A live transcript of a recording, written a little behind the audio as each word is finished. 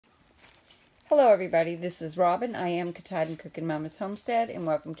Hello everybody, this is Robin. I am Katahdin Cookin' Mama's Homestead and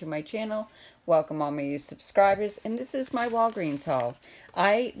welcome to my channel. Welcome all my new subscribers, and this is my Walgreens haul.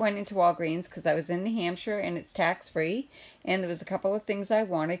 I went into Walgreens because I was in New Hampshire and it's tax-free, and there was a couple of things I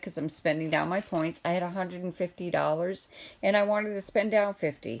wanted because I'm spending down my points. I had $150 and I wanted to spend down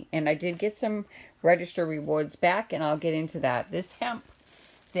 $50, and I did get some register rewards back, and I'll get into that. This hemp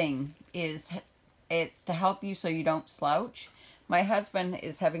thing it's to help you so you don't slouch. My husband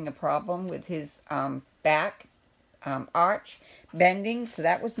is having a problem with his back arch bending, so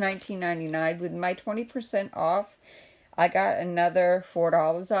that was $19.99. With my 20% off, I got another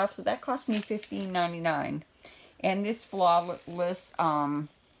 $4 off, so that cost me $15.99. And this Flawless,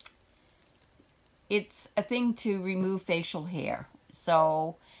 it's a thing to remove facial hair.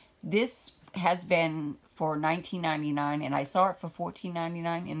 So this has been for $19.99, and I saw it for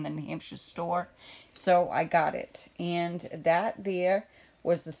 $14.99 in the New Hampshire store, so I got it. And that there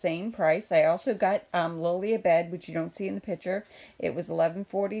was the same price. I also got Lily a bed, which you don't see in the picture. It was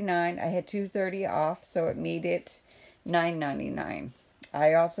 $11.49. I had $2.30 off, so it made it $9.99.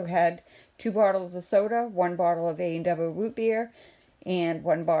 I also had 2 bottles of soda, 1 bottle of A&W root beer, and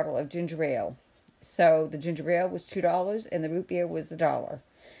 1 bottle of ginger ale. So the ginger ale was $2 and the root beer was $1.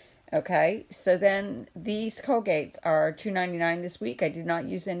 Okay, so then these Colgates are $2.99 this week. I did not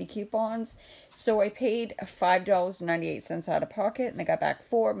use any coupons, so I paid $5.98 out of pocket, and I got back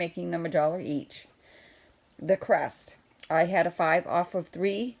 4, making them $1 each. The Crest, I had a 5 off of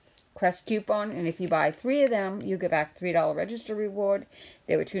 3 Crest coupon, and if you buy 3 of them, you get back $3 register reward.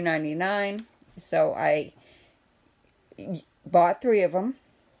 They were $2.99, so I bought 3 of them.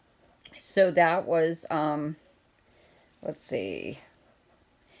 So that was, let's see,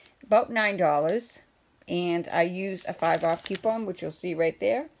 about $9, and I used a 5 off coupon, which you'll see right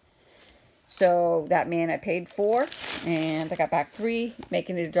there. So that meant I paid 4, and I got back 3,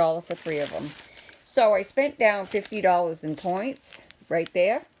 making it $1 for 3 of them. So I spent down $50 in points right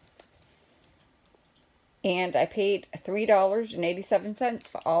there, and I paid $3.87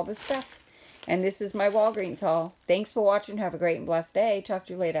 for all this stuff. And this is my Walgreens haul. Thanks for watching. Have a great and blessed day. Talk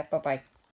to you later. Bye-bye.